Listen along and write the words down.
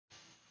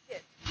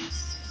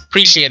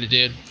Appreciate it,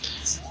 dude.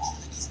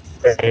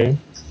 Okay.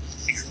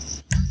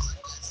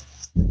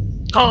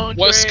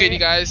 What's good, you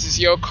guys? This is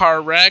Yo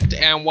Car Wrecked,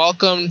 and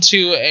welcome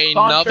to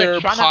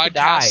another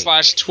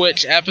podcast /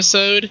 Twitch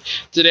episode.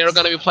 Today we're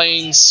going to be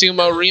playing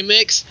Sumo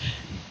Remix.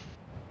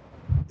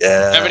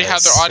 Yeah. Everybody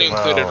have their audio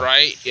included,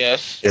 right?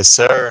 Yes. Yes,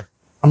 sir.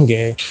 I'm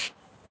gay.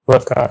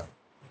 Rough cock.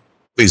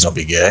 Please don't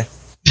be gay.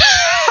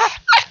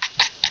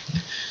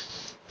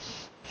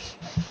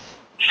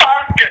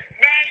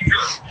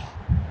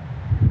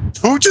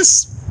 Who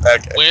just...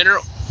 Okay.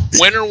 Winner,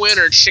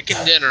 chicken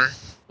dinner.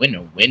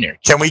 Winner.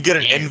 Can we get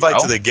an invite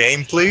to the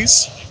game,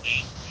 please?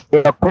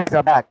 Yeah, please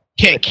come back.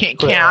 Can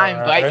I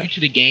invite you to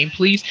the game,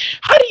 please?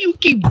 How do you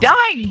keep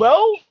dying,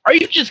 bro? Are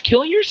you just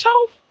killing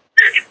yourself?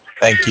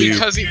 Thank you.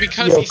 Because he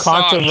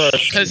sucks.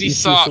 Because he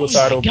sucks.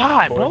 Oh,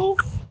 God, bro.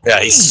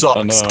 Yeah, he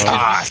sucks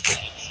cock.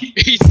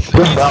 He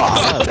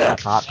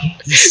sucks.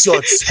 He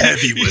sucks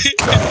heavy with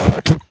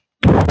cock.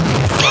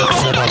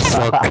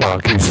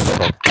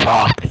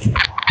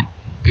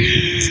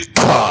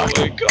 Oh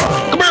my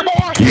God. Come here,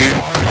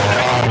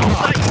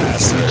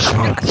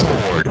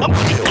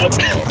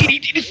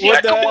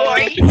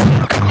 boy.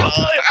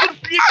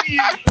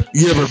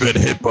 You ever been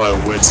hit by a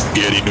wet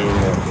spaghetti noodle?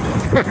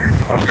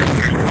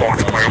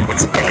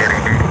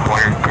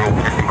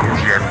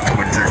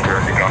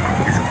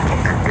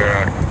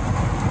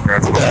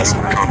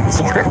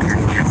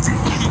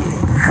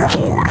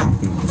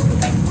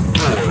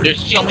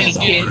 There's so many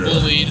kids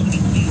bullied.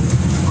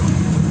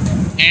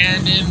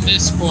 And in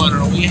this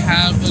corner, we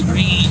have the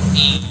green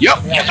team. Yep.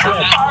 And that's our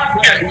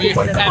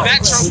quarterback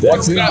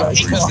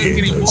because they're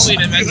getting bullied,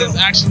 and that just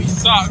actually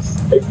sucks.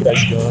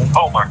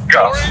 Oh my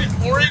God.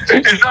 Orange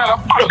Is that a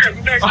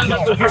fucking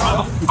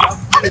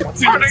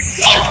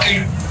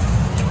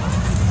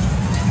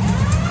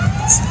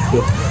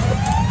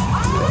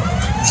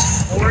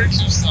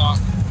Orange, you suck.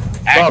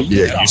 Yeah,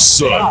 you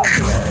suck.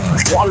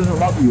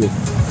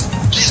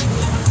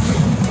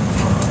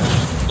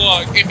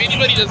 Look, if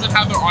anybody doesn't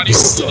have their audio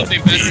included, they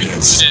better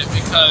include it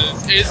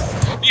because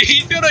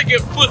he's gonna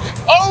get put.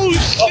 Oh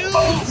shoot!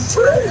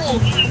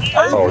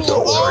 Oh,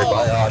 don't worry,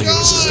 my audio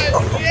is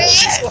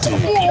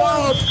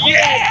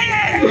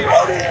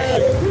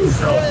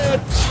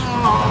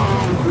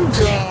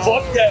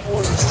Fuck that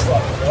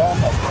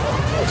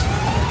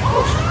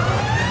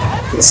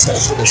It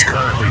says what is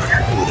currently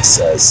what it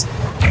says.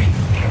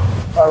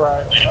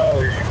 Alright.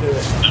 Oh,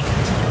 shit.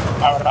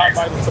 Alright, I'll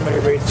invite somebody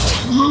to raise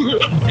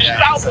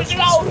Push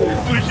him out.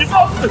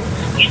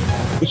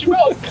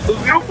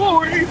 Little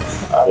boy.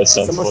 That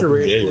sounds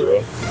fucking gay,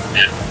 bro.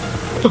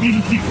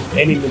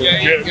 any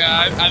minute.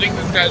 Yeah, I think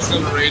this guy's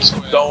gonna rage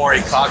quit. Don't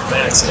worry,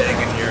 Cockman's staying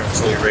in here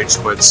until he rage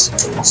quits,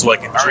 so I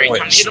can join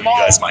and show you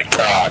guys my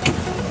cock.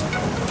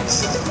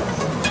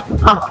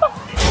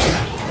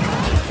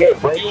 You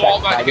all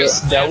about to get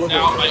stabbed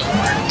out by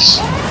Orange.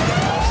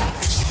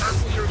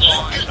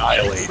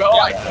 Annihilate Bro,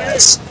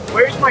 ass.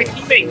 Where's my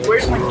teammates?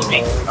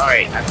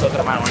 Alright, I'm still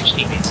got my orange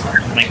teammates.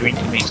 My green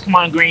teammates. Come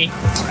on, green.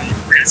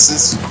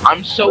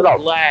 I'm so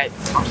glad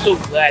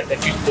that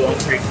you're still on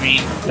green.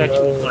 I thought you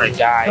was gonna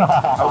die.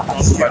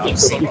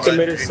 You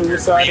committed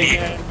suicide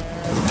again,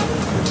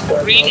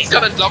 man. Green's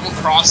gonna double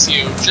cross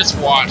you. Just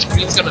watch.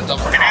 Green's gonna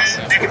double cross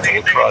you.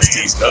 Double cross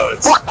these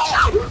nuts. Right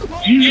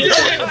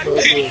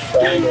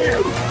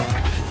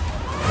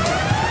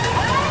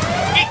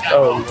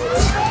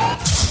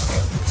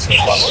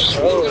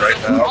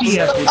now.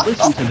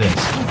 Listen to this.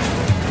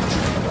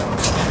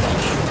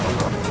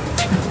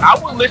 I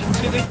would listen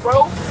to this,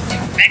 bro.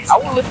 I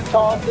would listen to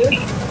all this.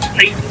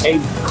 Hey,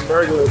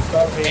 burglar,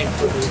 stop paying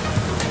for this.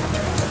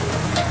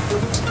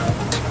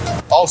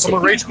 Oh,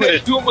 someone rage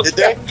quit. Did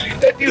they?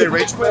 Did they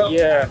rage quit?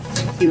 Yeah,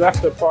 he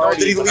left the party. No,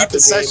 did he leave the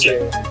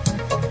session?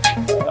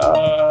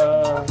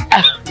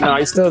 No,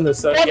 he's still in the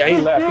session. Yeah, he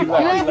left. He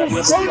left.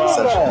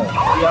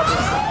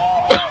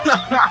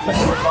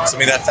 Send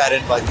me that fat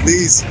invite,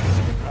 please.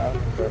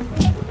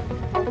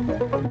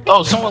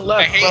 Oh, someone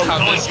left. I hate how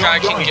this guy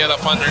can get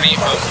up underneath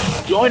him.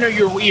 Join or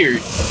you're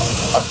weird.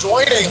 I'm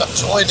joining.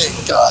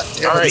 God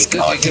damn it. This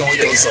cock can only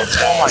go so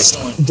fast.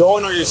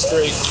 Join or you're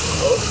straight.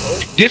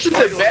 This is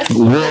the best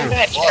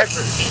match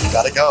ever.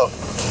 Gotta go.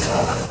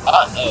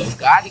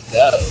 Gotta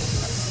go.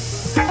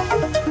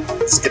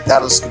 Let's get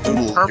that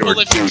skadoodle. Purple,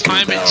 if you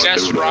time it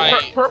just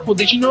right. Purple,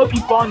 did you know if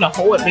you fall in the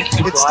hole, it makes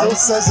you It fly? still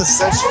says the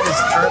session is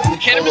currently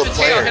Hit him full in of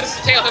the tail, players.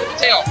 hit him in the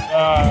tail.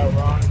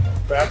 Wrong.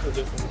 Bad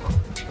position.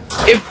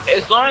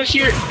 As long as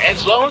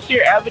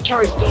your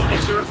avatar is still in the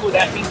circle,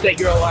 that means that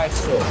you're alive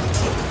still.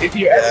 If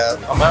you're Yeah,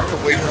 I'm gonna have to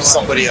wait for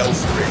somebody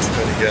else to rage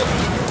quit again.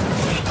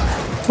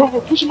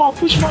 Bro, push him off,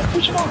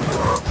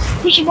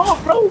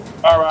 bro.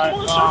 Alright,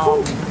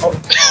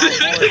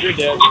 you're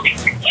dead.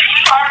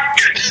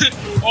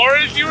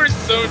 Orange, you were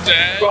so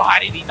dead. Bro, how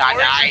did he not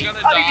die?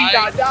 How did he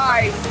not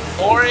die?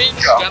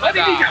 Orange, gonna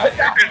die. Is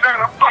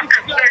there a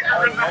fucking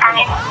nigger in the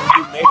house?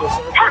 You made the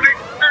circle.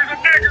 There's a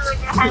nigger in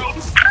the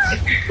house.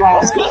 I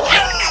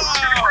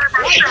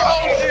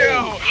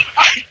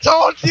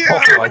told you. Oh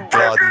my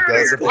God, you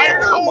guys are I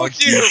told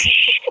monkeys. you.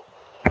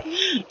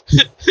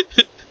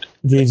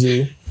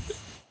 GG.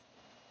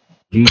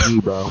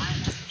 GG, bro.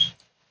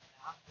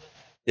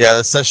 Yeah,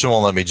 the session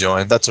won't let me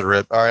join. That's a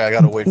rip. All right, I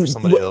gotta wait for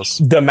somebody else.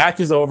 The match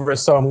is over,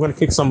 so I'm gonna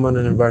kick someone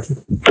and invite you.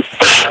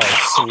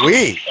 Oh,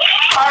 sweet.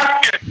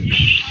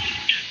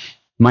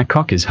 My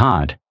cock is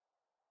hard.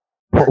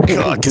 Cock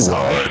is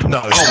hard.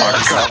 No,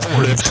 it's not.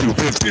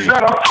 250. There's a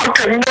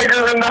fucking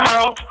nigger in the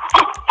house.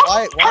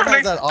 Why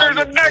has that on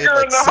There's a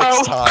nigger in the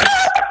house. times?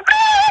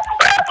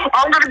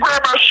 I'm gonna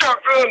grab my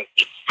shotgun.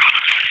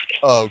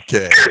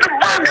 Okay.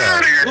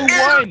 Who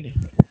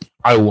won?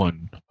 I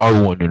won. I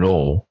won it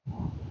all.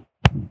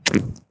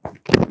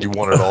 You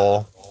want it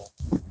all?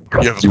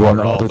 You want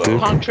it all, dude?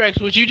 Contracts,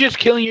 was you just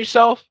killing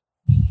yourself?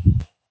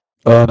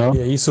 No.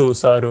 Yeah, he's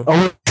suicidal.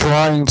 I was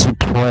trying to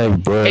play,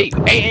 but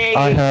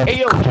I have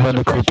yo,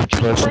 clinical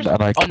depression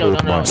and I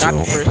killed myself.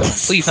 not the first one.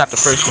 Please, not the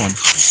first one.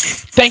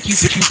 Thank you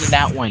for choosing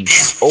that one.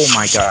 Oh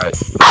my god.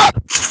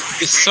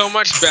 It's so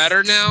much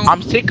better now.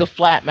 I'm sick of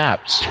flat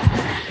maps.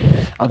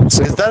 I'm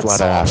sick Is of that flat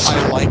song ass.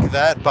 I Like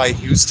That by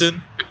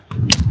Houston?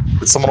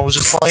 That someone was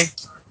just playing?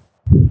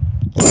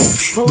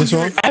 Bro, This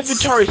your one?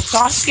 avatar is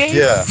Sasuke?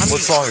 Yeah, what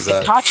song is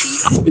that?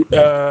 Itachi?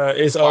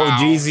 It's Wow.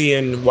 Jeezy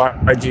and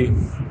YG. Do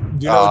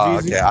you know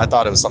Jeezy? Okay, I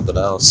thought it was something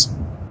else.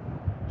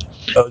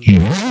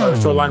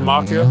 Shoreline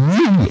Mafia.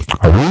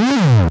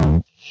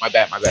 My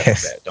bad.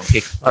 Don't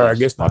kick. Alright, I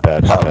guess My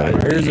bad.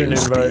 here's an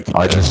invite.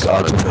 I just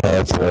have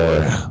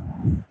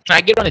Can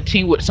I get on a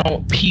team with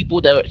some people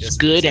that's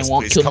good and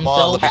won't Please, kill come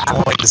on, themselves? let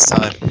me join this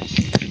time.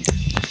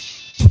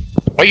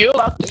 Are you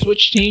allowed to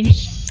switch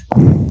teams?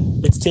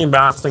 It's team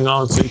bouncing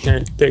on, so you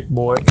can't pick,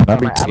 boy. I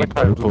mean, team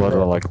people that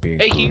are like being.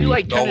 Hey, can you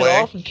like turn No it way.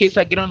 off in case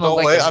I get on No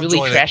like way, a I'm really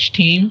joining. trash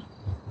team?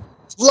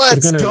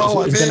 Let's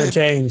go, It's gonna man.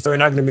 change. They're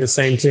not gonna be the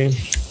same team.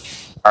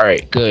 All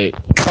right, good.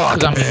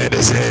 Cock I'm- man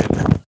is in.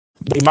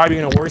 They might be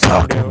in a worse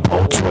team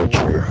though.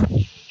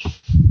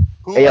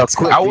 Who Hey, yo, likes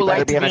quick, I Cock would we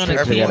like to gotta be on be a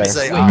on a team team with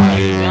together.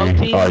 female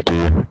team.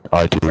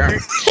 I do.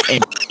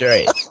 And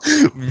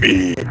right.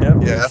 Me.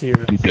 Devil's Yeah. here.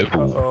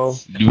 Uh-oh.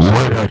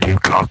 Where are you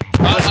talking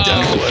Let's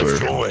Uh-oh.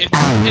 join. It's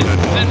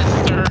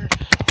sinister.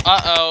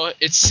 Uh-oh.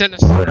 It's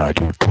sinister. When I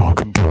do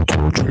talking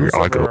about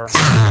I go.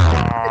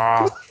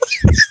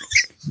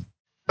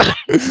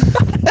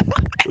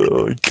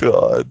 Oh,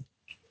 God.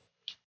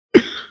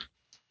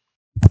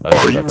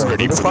 Are you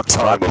ready for the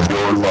time of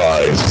your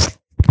life?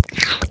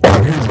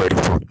 Are you ready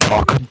for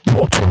Talking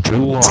Culture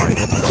July on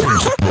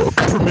Facebook?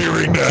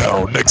 Premiering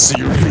now, next to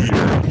your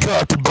feeder.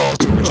 Talking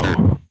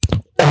Culture.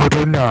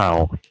 Order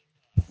now.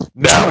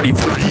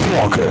 23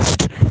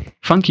 August.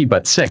 Funky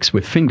But Sex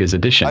with Fingers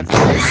edition. I'm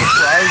very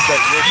surprised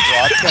that your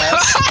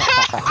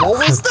broadcast. What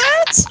was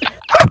that?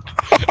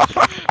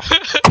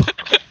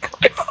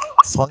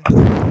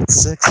 Fun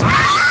 6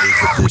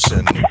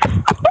 edition.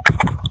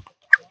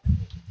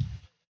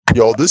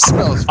 Yo, this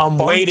smells I'm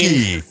funky.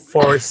 waiting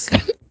for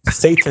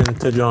Satan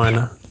to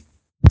join.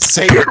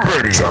 Satan. Oh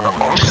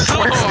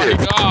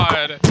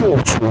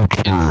my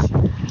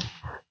god.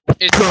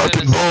 It's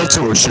sinister.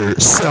 Torture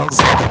sounds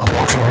like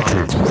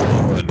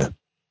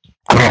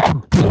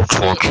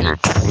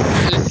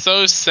It's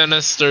so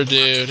sinister,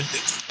 dude.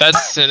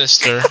 That's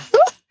sinister.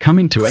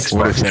 Coming to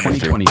Xbox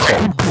 2022.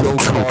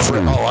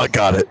 Oh, I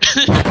got it.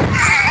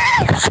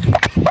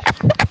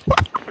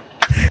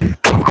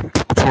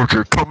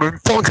 Torture coming.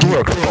 Funky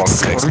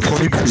Xbox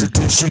 2022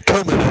 edition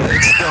coming to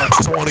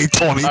Xbox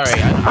 2022. All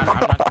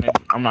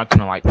right, I'm not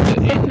gonna like put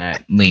in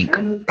that link.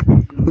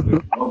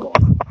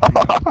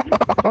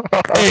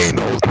 Ain't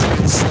no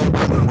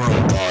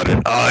robot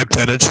and eye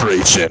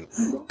penetration.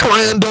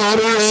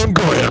 Granddaughter and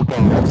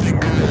grandpa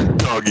finger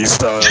doggy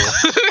style.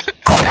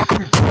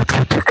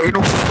 Ain't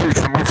no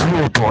fiction with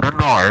robot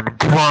and eye and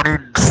granny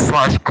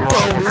slash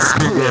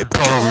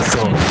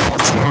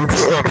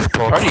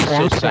Party's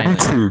so silent.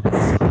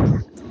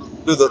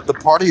 Dude, the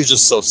party is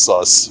just so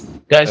sus.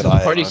 Guys, And the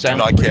I party's do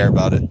silent. not care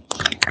about it.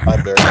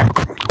 I'm very.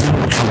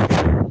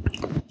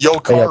 Yo,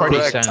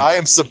 correct. silent. I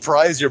am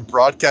surprised your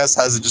broadcast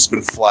hasn't just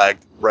been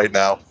flagged right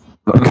now.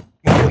 Like,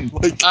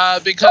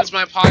 Because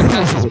my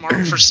podcast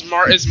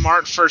is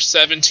marked for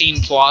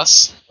 17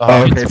 plus.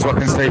 Okay,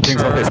 fucking say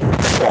things like this.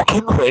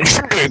 Fucking okay.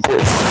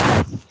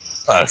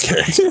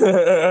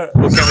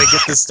 Well, can we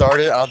get this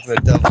started? I'm the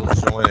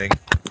devil's joining.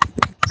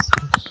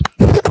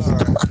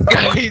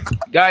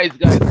 Guys,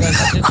 I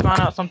just found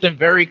out something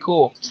very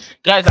cool.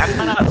 Guys, I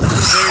found out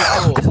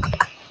something very cool.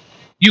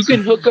 You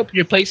can hook up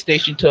your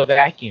PlayStation to a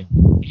vacuum.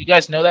 Did you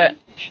guys know that?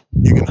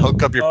 You can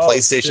hook up your Oh,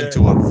 PlayStation shit.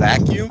 to a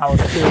vacuum? I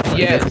was curious.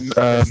 Yes.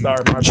 Sorry, my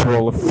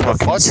control a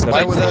fucking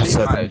Why would that even-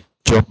 747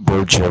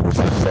 jumbo jet with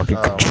a fucking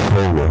Oh.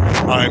 controller.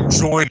 I'm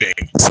joining.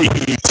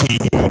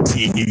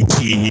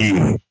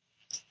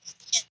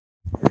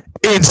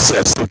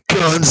 Incest of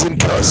guns and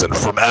cousin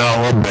from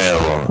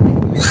Alabama.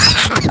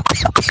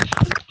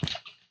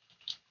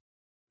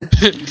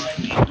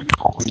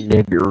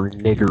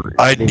 Nigger.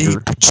 I need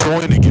to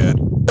join again.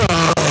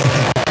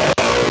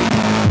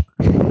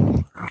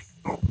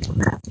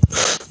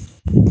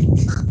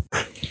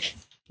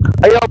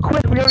 Hey, yo,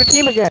 quit! We on a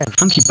team again.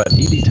 Funky But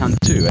ED Ton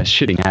 2 as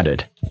shitting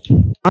added.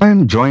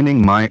 I'm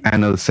joining my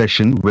anal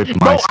session with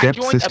my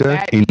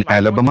stepsister in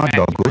Alabama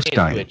doggo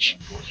style.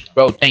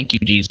 Bro, thank you,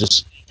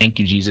 Jesus. Thank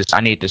you, Jesus.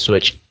 I need to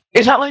switch.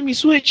 It's not letting me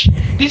switch.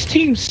 This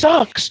team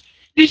sucks.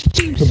 This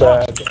team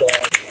sucks.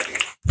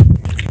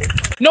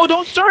 No,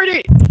 don't start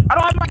it. I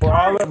don't have my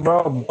car.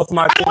 Bro, both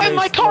my I don't have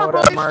my car,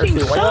 bro. This team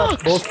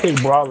sucks. Both pick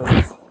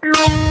brawlers.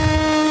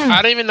 I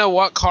don't even know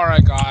what car I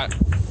got.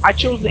 I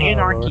chose the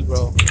anarchy,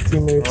 bro.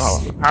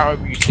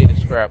 However you say the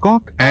scrap.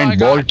 Cock and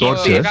ball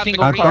torches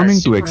are coming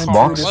to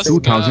Xbox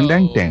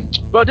 2010.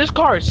 Bro, this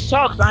car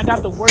sucks. I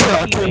got the worst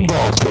teammate.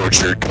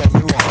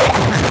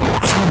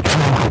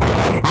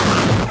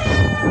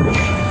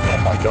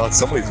 Oh my god,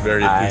 somebody's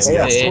very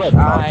enthusiastic.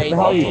 I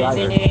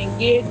didn't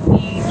get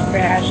these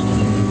trash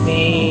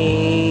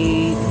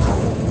teammates.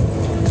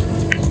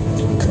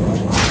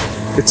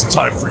 It's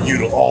time for you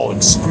to all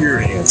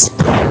experience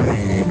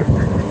pain.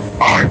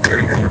 I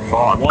can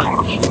not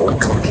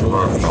control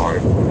last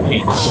night.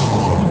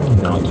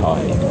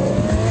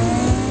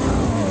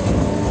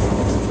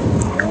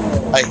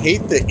 I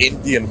hate the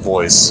Indian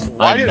voice.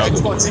 Why did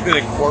Xbox even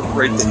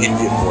incorporate the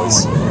Indian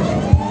voice?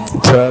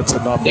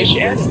 They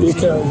should.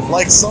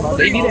 Like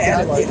somebody was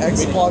at the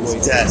Xbox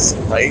desk,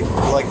 right?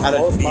 Like at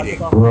a meeting.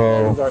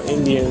 Bro, are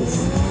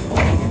Indians.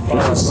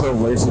 This is so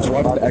racist.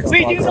 Why did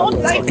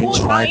Xbox have a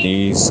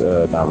Chinese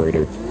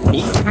narrator?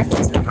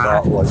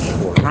 Not like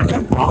Come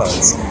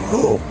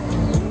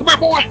here,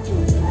 boy.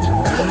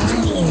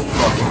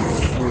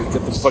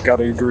 Get the fuck out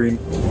of here, Green.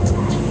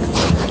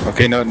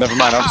 Okay, no, never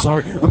mind. I'm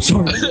sorry.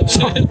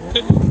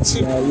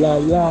 La,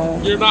 la.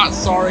 You're not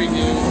sorry, dude.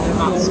 You're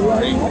not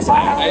sorry.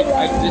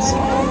 I just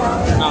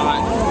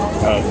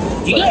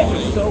not. You guys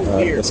are so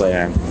weird. Yes, I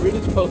am. We're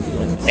just posted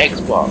on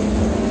Xbox.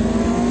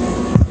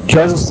 You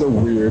guys are so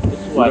weird. You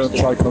don't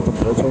try custom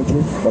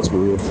prototyping? That's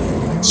weird.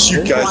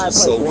 you guys are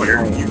so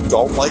weird. You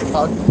don't like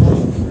hockey?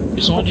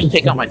 Did someone just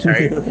take out my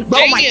tire?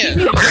 Bro, my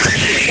teammate!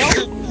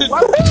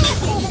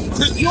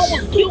 You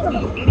almost killed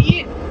me,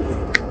 idiot!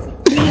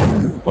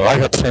 Well, I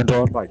got turned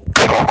on by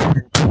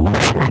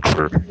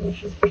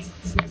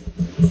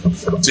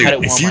Dude,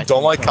 if you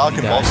don't like cock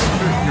and ball,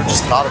 you're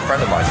just not a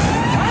friend of mine.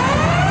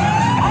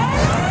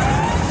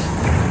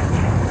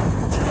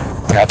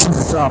 That's the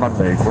sound I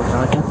make when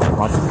I get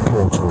fucking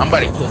torture. I'm about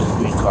to kill this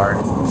green card.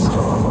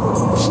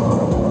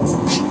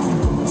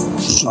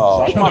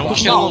 Don't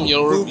kill him,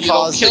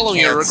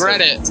 you'll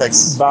regret it.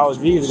 Texas.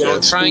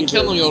 Don't try and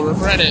kill him, you'll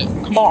regret it.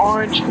 Come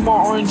on,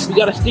 Orange. We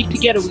gotta stick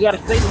together. We gotta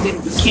stay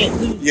together. We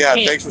can't lose. Yeah,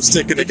 thanks for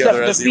sticking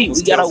together as the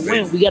We gotta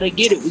win. We gotta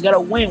get it. We gotta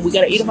win. We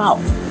gotta eat them out.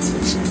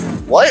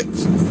 What?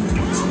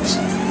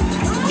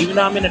 Even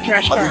though I'm in a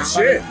trash car, I'm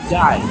shit.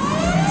 Die.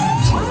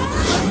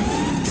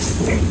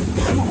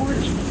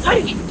 How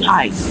did you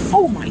die?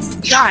 Oh my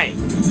god.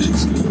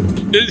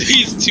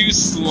 He's too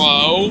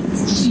slow.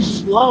 He's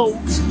slow.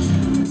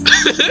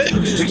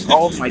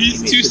 All my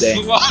He's too today.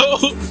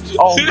 slow.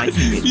 All my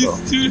teammates, bro.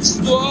 He's too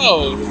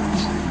slow.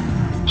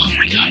 Oh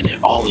my god, they're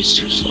always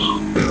too slow.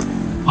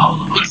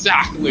 Oh,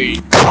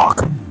 exactly.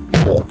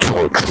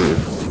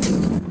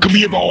 Come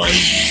here, boy.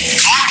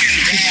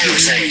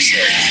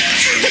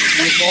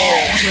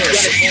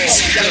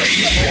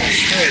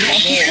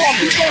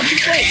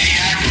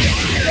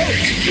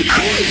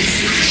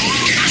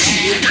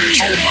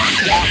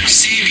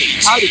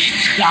 How did you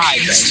die,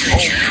 man? Oh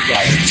my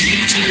god.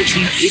 You with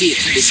these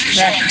idiots in this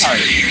trash car.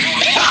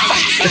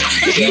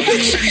 You with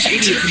these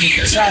idiots in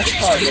this trash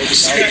car, bro.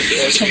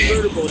 Or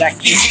convertible that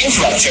can't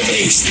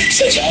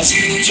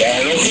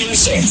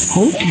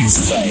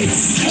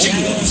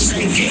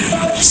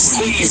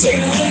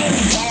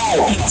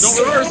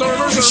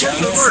Don't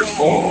reverse.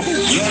 Oh,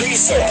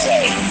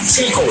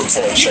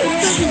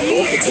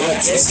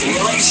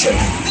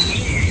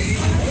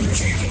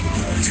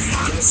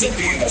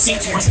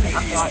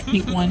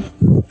 Pink one.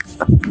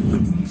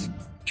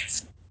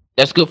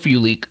 That's good for you,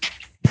 Leak.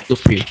 Good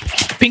for you.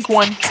 Pink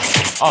one.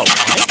 Oh.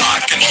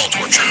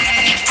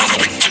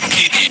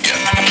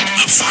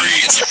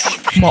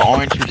 Come on,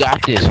 Orange. We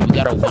got this. We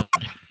gotta win.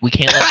 We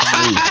can't let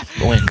them lose.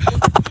 Win.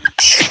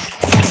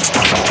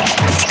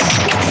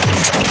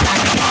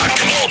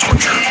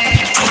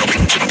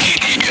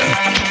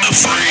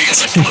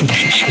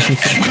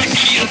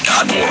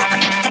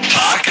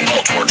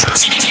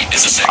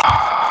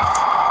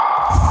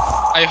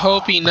 I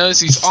hope he knows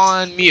he's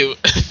on mute.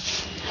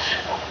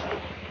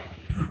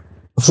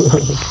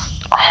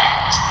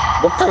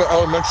 What kind of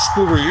elementary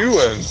school were you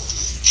in?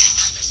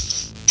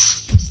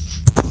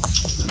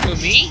 Who,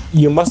 me?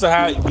 You must have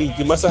had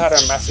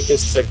a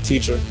masochistic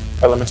teacher,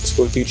 elementary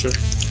school teacher.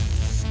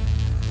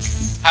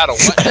 Had a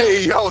what?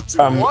 Hey, yo, dude,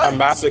 what? A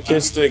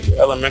masochistic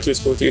elementary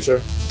school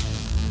teacher.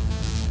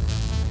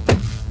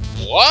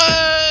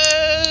 What?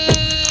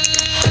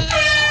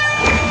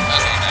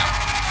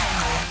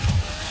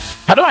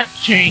 How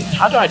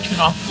do I turn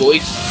off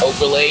voice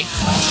overlay?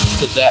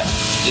 Because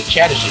the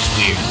chat is just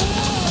weird.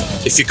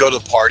 If you go to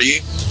the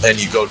party and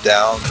you go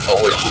down all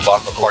the way to the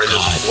bottom of the party,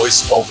 there's a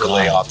voice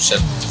overlay option.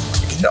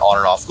 You can hit on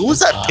and off. Who was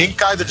that pink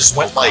guy that just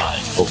went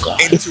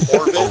into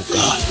orbit?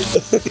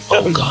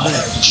 Oh god.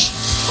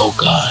 Oh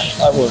god.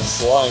 I was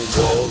flying,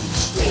 bro.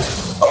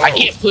 I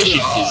can't push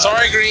it.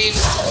 Sorry, Green.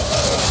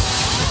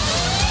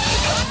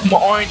 Come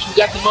on, Orange. We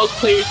got the most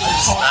players in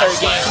this whole entire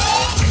game.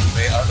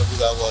 Man, I don't know who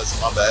that was.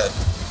 My bad.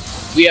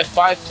 We have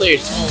 5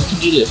 players. Come on, we can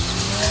do this.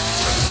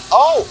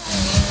 Oh!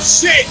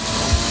 Shit!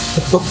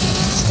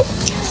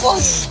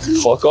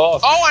 Fuck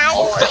off. Oh, I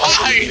almost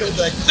died.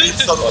 That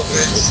son of a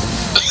bitch.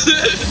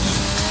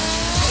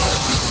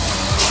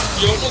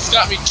 You almost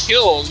got me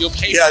killed. You'll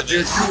pay Yeah, for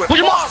dude, this. you went Push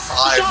him off!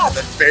 5 and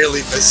then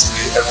barely missed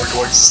me, and we're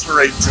going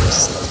straight to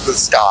the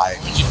sky.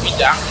 Would you be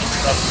down?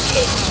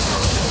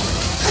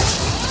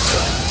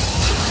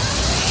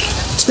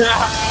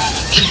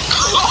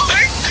 Oh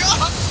my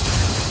god!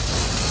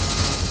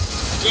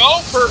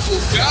 Go,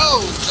 Purple,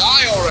 go!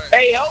 Die already!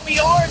 Hey, help me,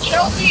 Orange!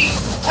 Help me!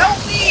 Help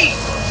me!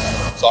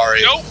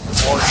 Sorry. Nope.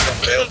 Orange from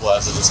fail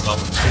blast at this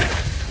moment.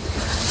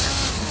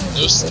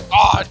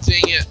 Aw,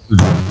 dang it.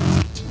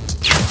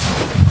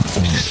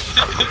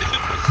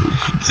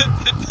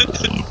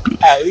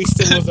 At least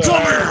it was a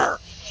her.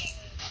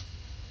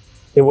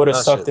 It would have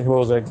Oh, sucked shit. if it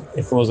was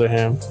a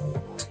him. CBT.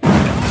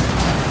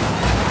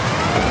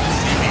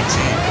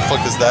 What the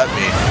fuck does that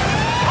mean?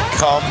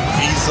 Cum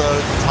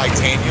Visa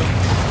Titanium?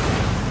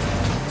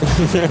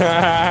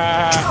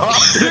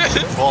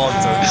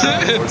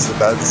 Voluntary. What's the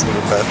bad? This would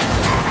have been.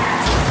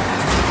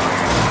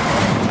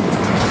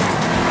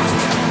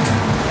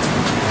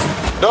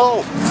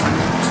 No!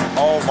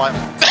 Oh my.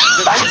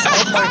 Did I just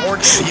help my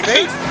orange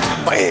teammate?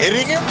 By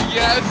hitting him?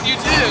 Yes, you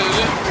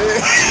did.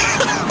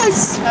 I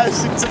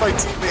smashed into my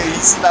teammate, he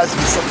smashed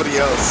into somebody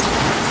else.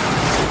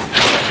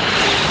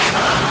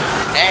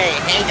 Hey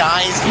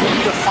guys, we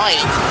need to fight.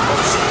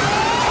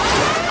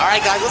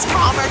 Alright guys, let's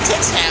calm our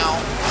tits now.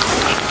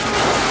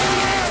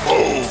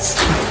 Move!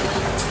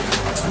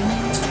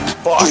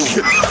 Fuck!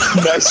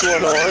 Nice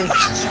one, Orange.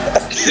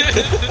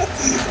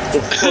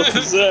 The fuck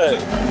is that?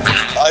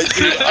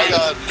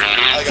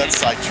 I got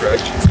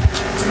sidetracked.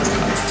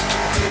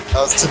 I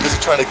was too busy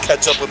trying to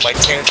catch up with my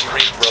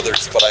Tangerine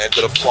brothers, but I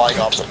ended up flying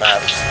off the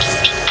map.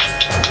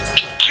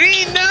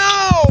 Green,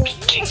 no!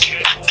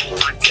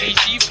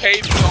 He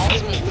paid the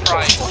ultimate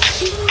price.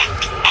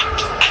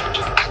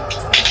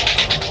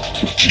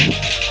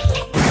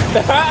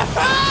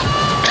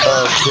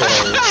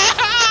 Okay.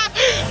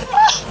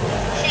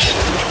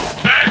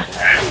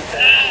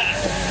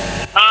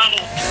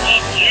 Donald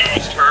Trump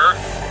used her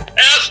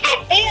as the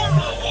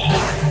border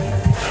wall.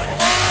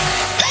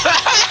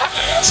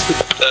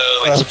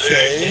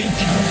 Okay.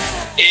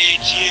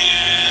 It's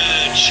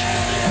huge.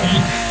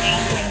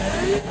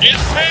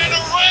 It's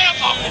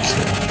panorama.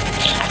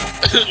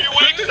 You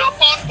wake up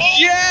on both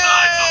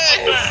sides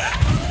of the map.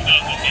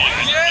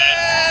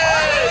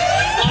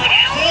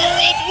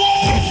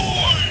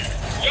 Worldwide.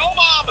 Your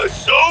mama's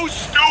so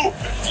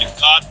stupid. She's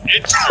got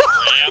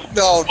Instagram.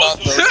 No, not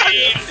those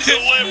Food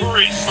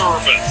delivery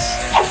service.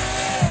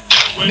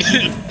 When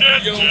the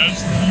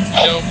dentist.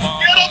 Yo,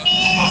 mama. Get a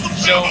more of the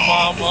Yo,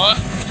 mama.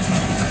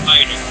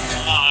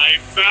 I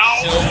found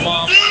Yo,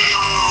 mama.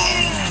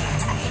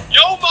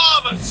 Yo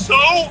mama's so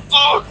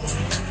ugly.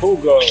 Who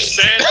goes?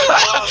 Santa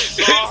Claus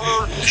saw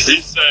her.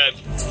 He said,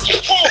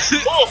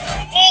 oh,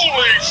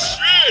 holy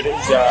shit.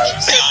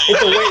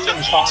 It's a wait in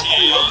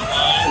concrete.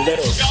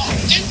 Little.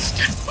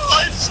 Instant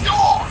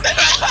 5-star.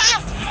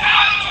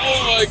 Oh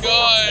my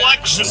god.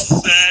 Alexa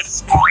said,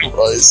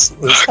 Christ,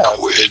 this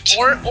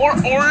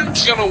happened. Orange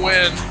gonna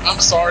win. I'm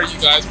sorry, you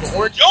guys, but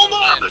Orange. yo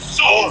mama's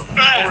so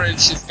bad.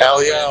 Orange is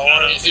Hell yeah,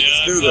 Orange,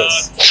 let's do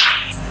this.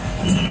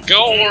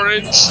 Go,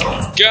 Orange.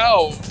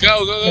 Go.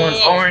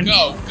 Orange.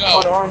 Go.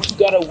 Orange, you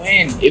gotta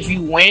win. If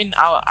you win,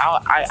 What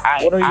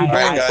are you doing?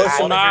 Alright guys, Push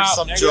him wanna hear out,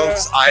 some nigga.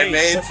 jokes I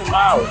made? Push him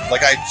out.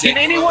 Like I Can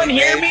anyone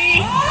hear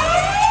me?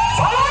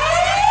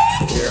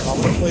 Here, I'm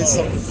gonna play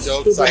some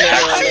jokes I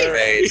actually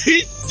made.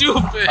 He's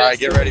stupid. Alright,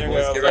 get ready,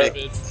 boys, get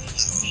ready.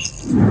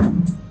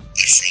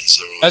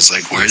 I was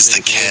like, where's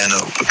the can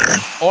opener?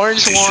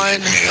 Orange They should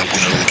won. hit me up when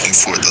they're looking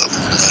for the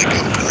leg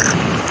opener.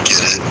 Get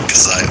it?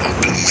 Because I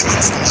open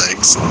women's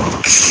legs.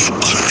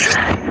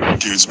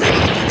 Dude's gonna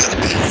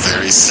be a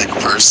very sick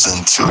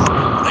person to,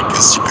 I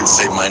guess you could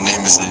say my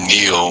name is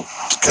Neil,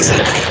 because I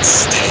can't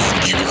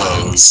stand you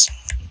hoes.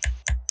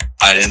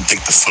 I didn't think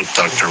the foot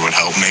doctor would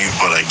help me,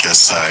 but I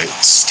guess I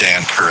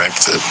stand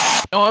corrected.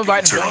 Don't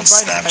invite him. Turn on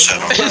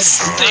Snapchat on your phone.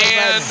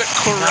 Stand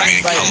I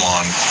mean, correct. come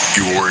on.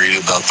 You worried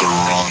about the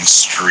wrong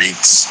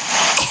streaks.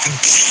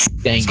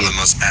 Dang So it. the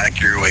most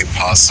accurate way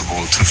possible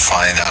to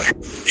find out.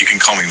 You can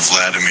call me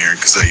Vladimir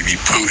because I be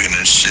Putin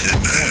and shit.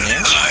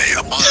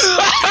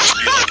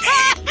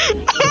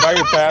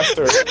 Invite your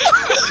pastor.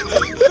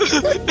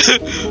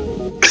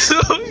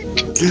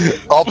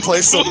 I'll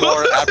play some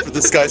more after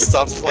this guy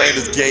stops playing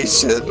his gay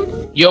shit.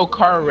 Yo,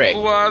 car wreck.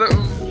 What?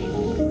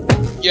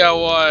 Yeah,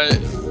 what?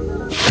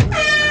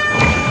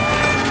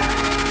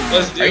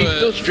 Let's do Are you it.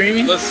 still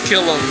streaming? Let's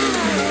kill him.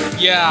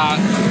 Yeah,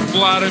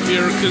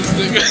 Vladimir,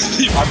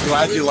 because I'm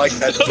glad you like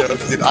that joke,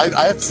 dude.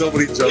 I have so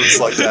many jokes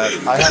like that.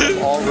 I have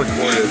them all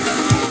recorded.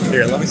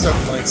 Here, let me start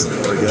playing some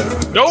more again.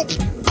 Nope.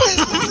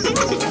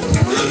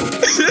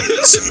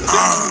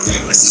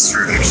 My sister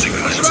actually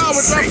got into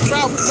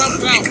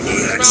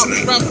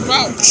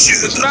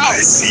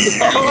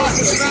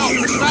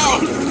Push him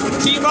out.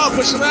 Team up,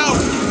 push him out.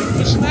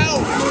 Push him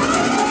out.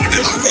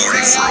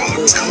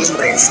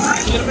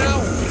 Get him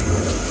out.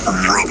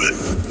 Rub it.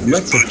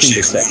 Let's Butt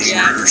cheek sex.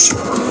 murders. I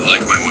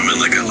like my women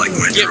like I like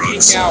my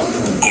drugs.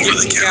 Over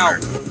the counter.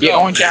 Get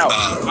orange out.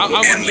 I'm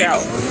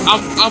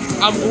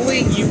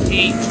bullying you,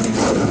 Pete.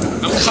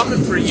 I'm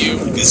coming for you.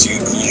 Because you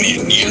can call me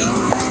Anita.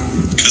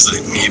 Because I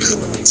need a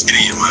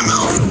titty in my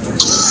mouth.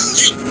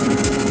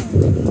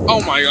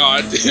 Oh my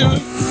god,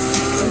 dude.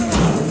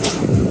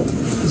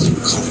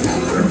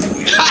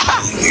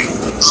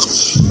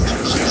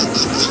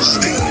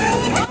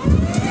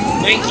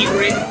 Thank you,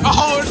 Rick.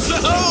 Oh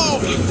no!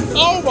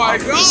 Oh my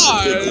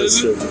god!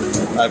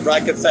 I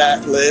crack a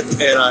fat lip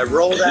and I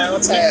roll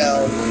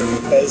downtown.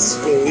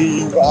 Best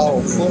believe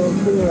I'll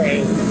fuck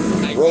around.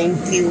 Roll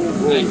fuel,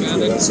 roll fuel,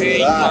 that's what I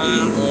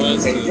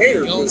eat. And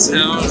gator pussy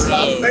is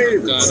my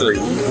favorite treat.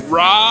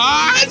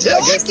 Right? I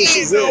guess this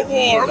is no it.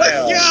 more.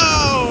 Let's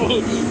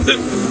go!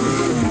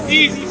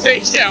 Easy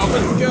takedown,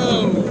 let's go!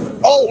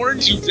 Oh,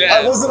 orange you dead. I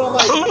wasn't on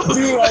my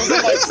dude, I was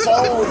on my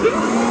phone.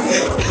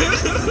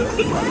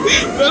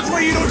 That's why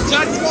you don't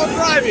text while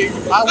driving.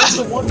 I was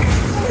the one.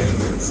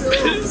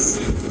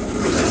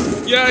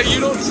 Yeah, you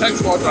don't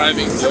text while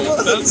driving. I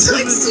wasn't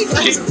texting, I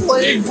was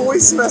playing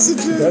voice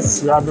messages.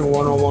 That's grabbing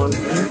 101.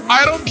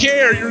 I don't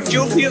care, you're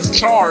guilty as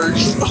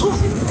charged.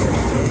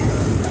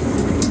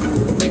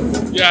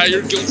 Yeah,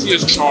 you're guilty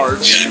as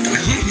charged.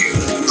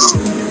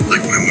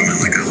 Like my women,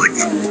 like I like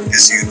them.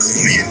 Guess you can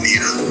call me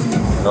Anita.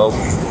 Nope.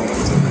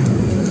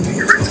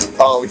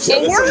 Oh, shit.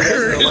 What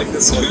word? I like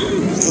this one.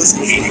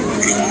 Listen, hating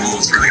people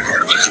is really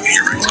hard about having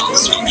erectile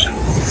dysfunction.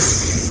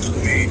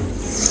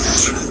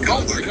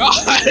 Oh my god!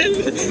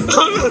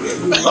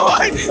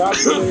 Stop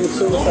doing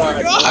suicide. Oh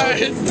my god!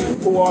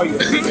 Who are you,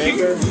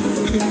 Baker?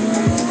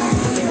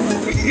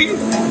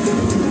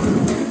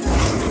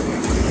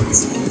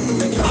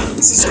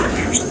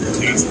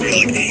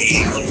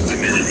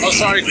 Oh,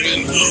 sorry,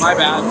 Green. My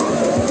bad.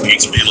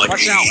 It's be like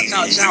Watch out,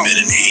 women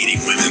and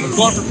hating women. I'm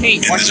going for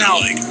pink. And Watch then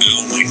out. like,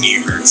 oh, my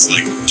knee hurts.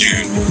 Like,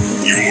 dude,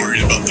 you're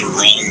worried about the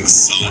wrong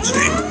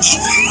misogyny.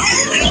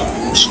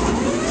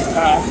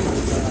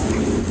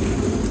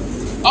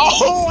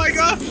 Oh, I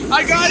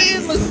got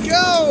in. Let's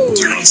go.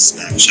 Turn on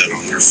Snapchat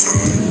on your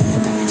phone.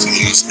 So the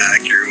most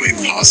accurate way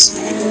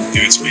possible.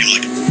 Dude, it's be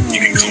like, you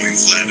can call me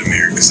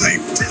Vladimir because I.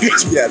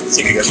 Yeah,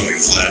 you can call me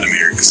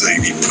Vladimir because I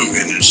eat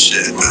Putin and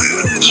shit.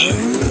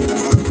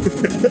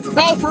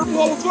 Oh,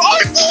 purple. Oh,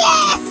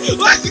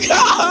 let's go.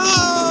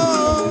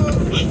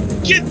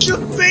 Get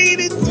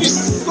defeated, you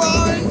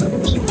son.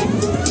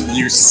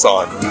 You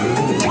son.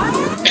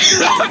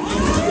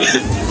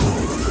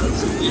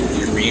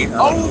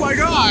 Oh my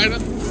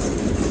god!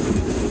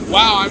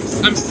 Wow,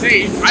 I'm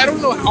safe. I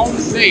don't know how I'm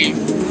safe.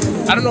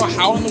 I don't know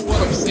how in the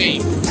world I'm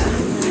safe.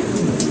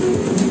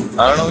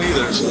 I don't know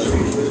either.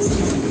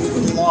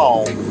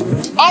 No.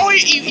 Oh,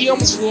 he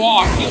almost flew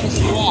off. He almost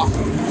flew off.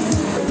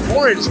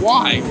 Orange,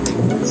 why?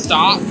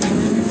 Stop.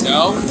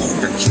 No.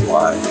 Orange,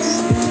 why?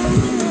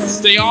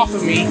 Stay off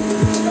of me.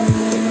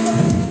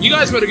 You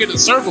guys better get in the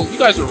circle. You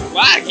guys are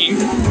lagging.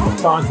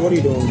 Tonk, what are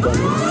you doing, buddy?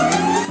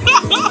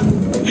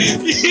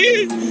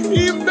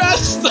 he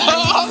messed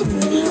up.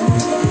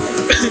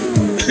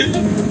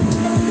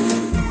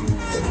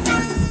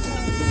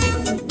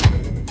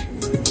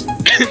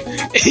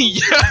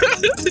 Yeah.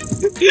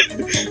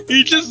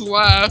 He just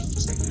laughed.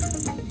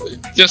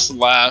 Just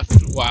laughed.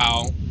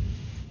 Wow.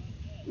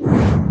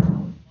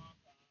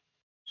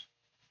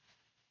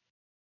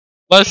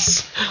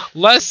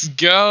 Let's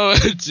go,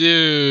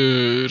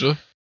 dude.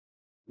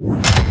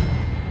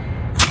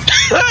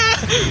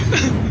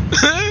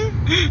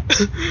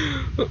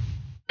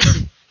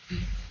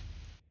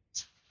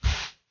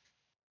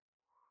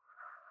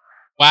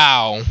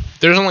 Wow,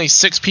 there's only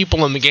 6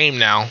 people in the game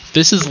now.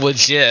 This is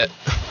legit.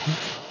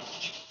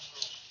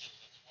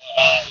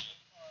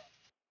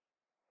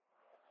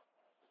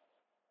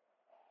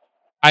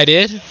 I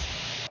did?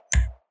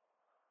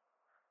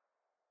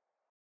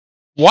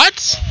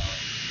 What?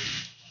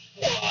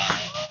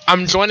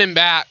 I'm joining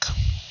back.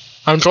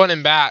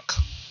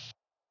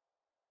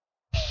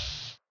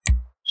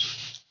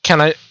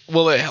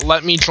 Will it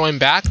let me join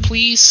back,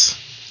 please?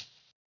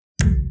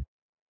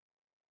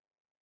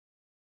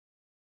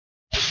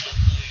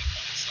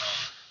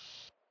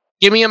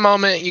 Give me a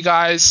moment, you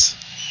guys.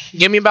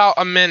 Give me about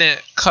a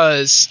minute,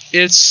 cause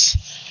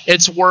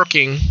it's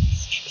working.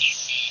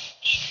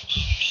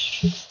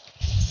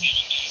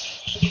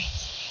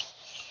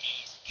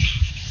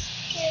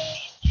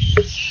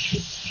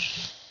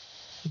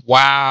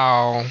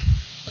 Wow.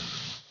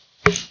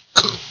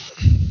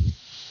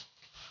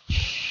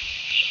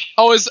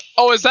 Oh,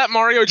 is that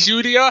Mario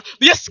Judia?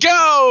 Let's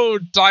go!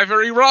 Die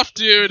very rough,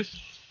 dude.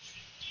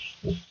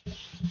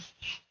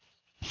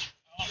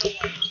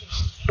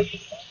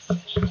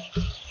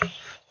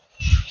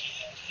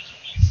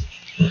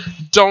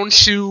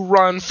 Don't you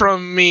run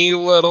from me,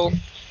 little.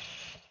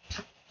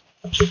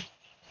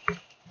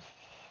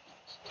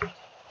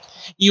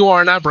 You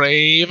are not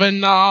brave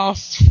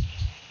enough.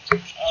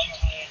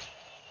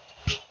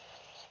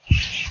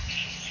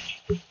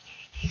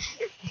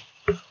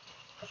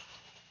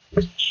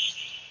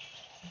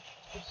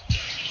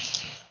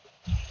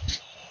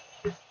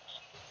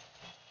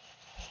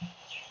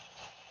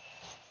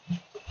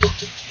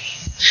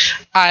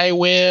 I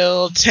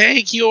will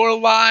take your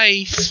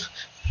life.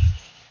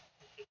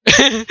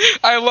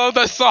 I love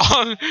that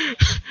song.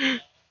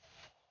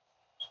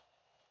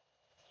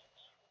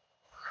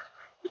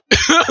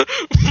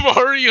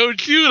 Mario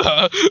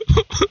Judah.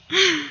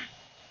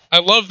 I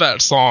love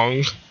that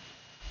song.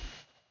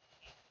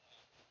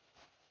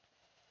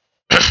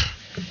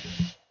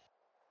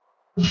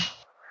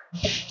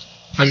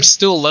 I'm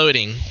still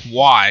loading.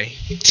 Why?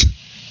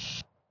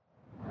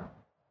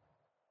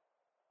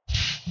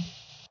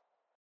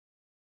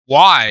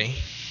 Why?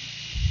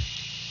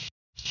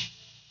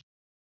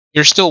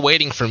 You're still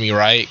waiting for me,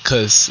 right?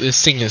 Because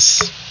this thing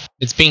is...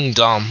 It's being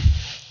dumb.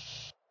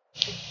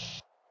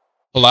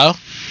 Hello?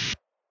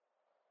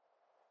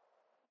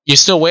 You're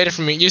still waiting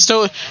for me? You're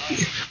still...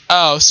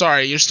 Oh,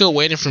 sorry. You're still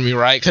waiting for me,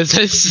 right? Because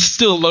this is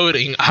still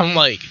loading. I'm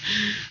like...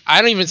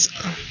 I don't even...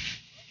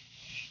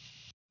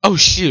 Oh,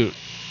 shoot.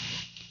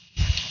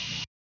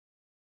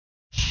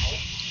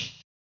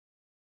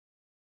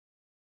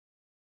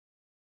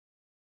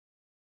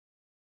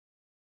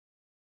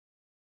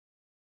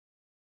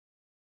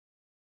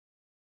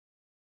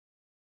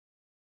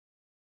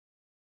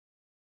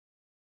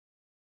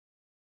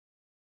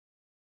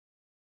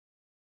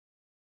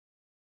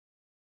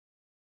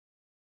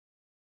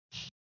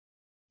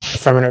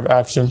 Affirmative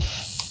action.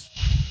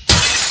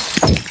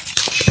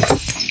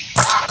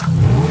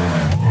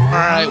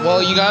 Alright,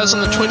 well, you guys on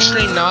the Twitch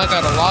stream now, I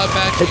got a lot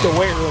back. Hit the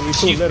weight room, you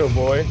too little,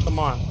 boy. Come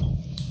on.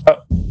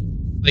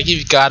 Like,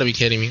 you've got to be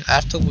kidding me. I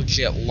have to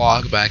legit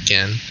log back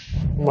in.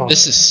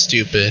 This is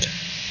stupid.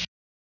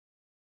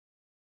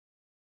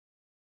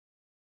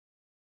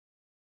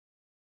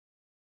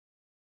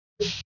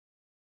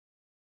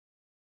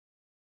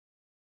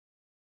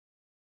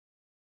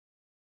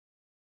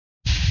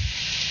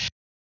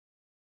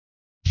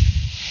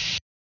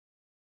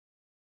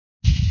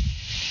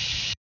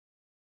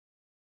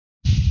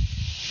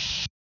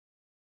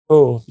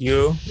 Oh,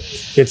 you?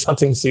 It's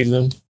hunting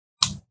season.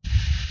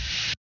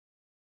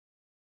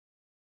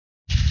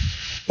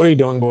 What are you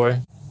doing,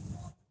 boy?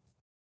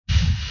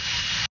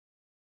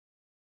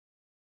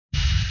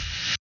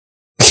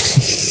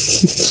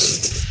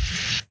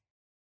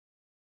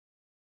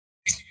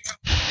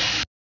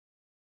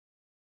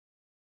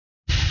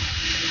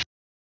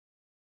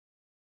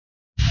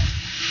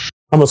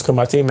 Almost killed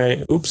my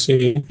teammate.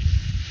 Oopsie.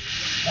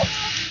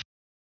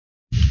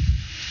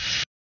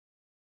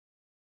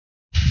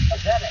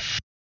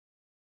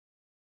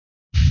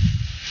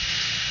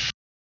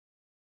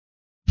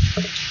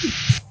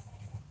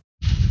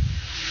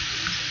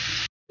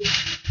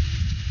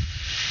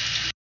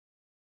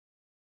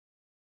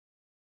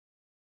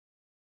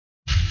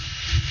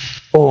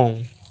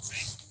 Boom.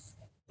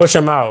 Push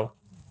him out.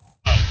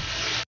 Get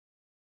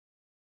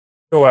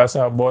your ass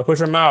out, boy.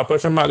 Push him out.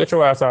 Push him out. Get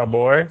your ass out,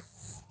 boy.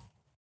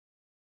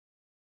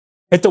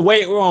 Hit the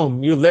weight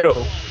room, you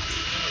little.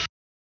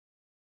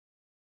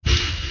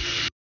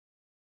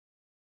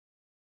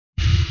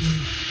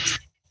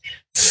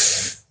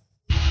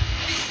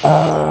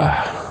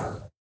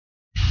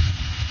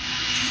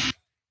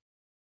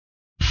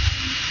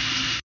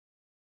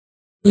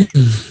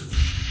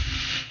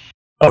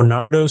 Oh,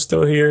 Naruto's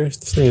still here.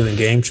 This thing in the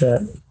game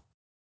chat.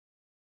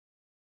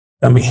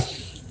 I mean,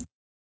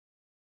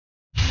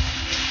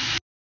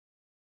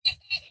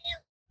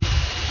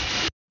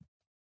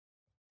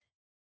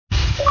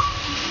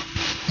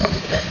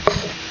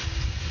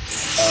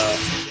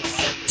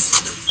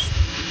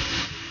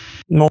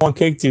 no one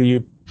kicked you. You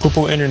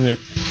poo-poo internet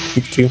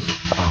kicked you.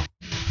 Oh.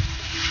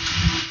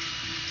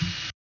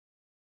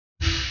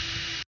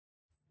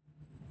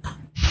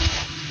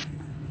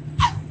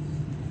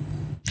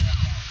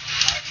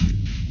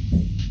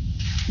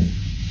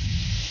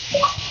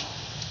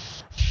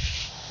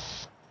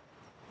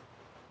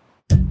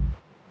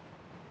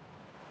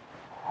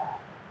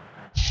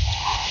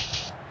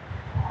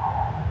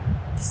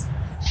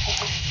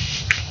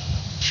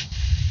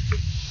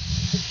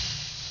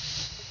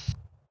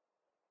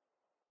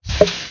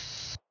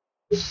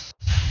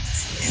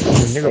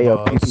 Hey,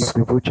 yo,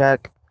 PP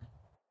check.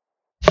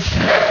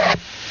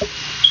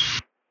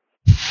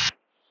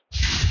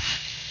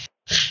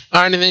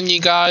 Alright, and then you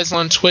guys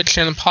on Twitch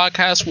and the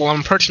podcast, well,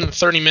 I'm approaching the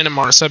 30-minute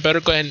mark, so I better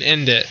go ahead and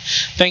end it.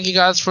 Thank you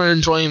guys for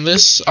enjoying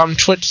this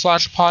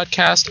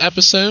Twitch/podcast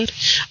episode.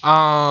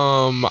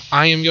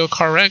 I am Yo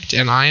Correct,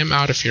 and I am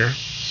out of here.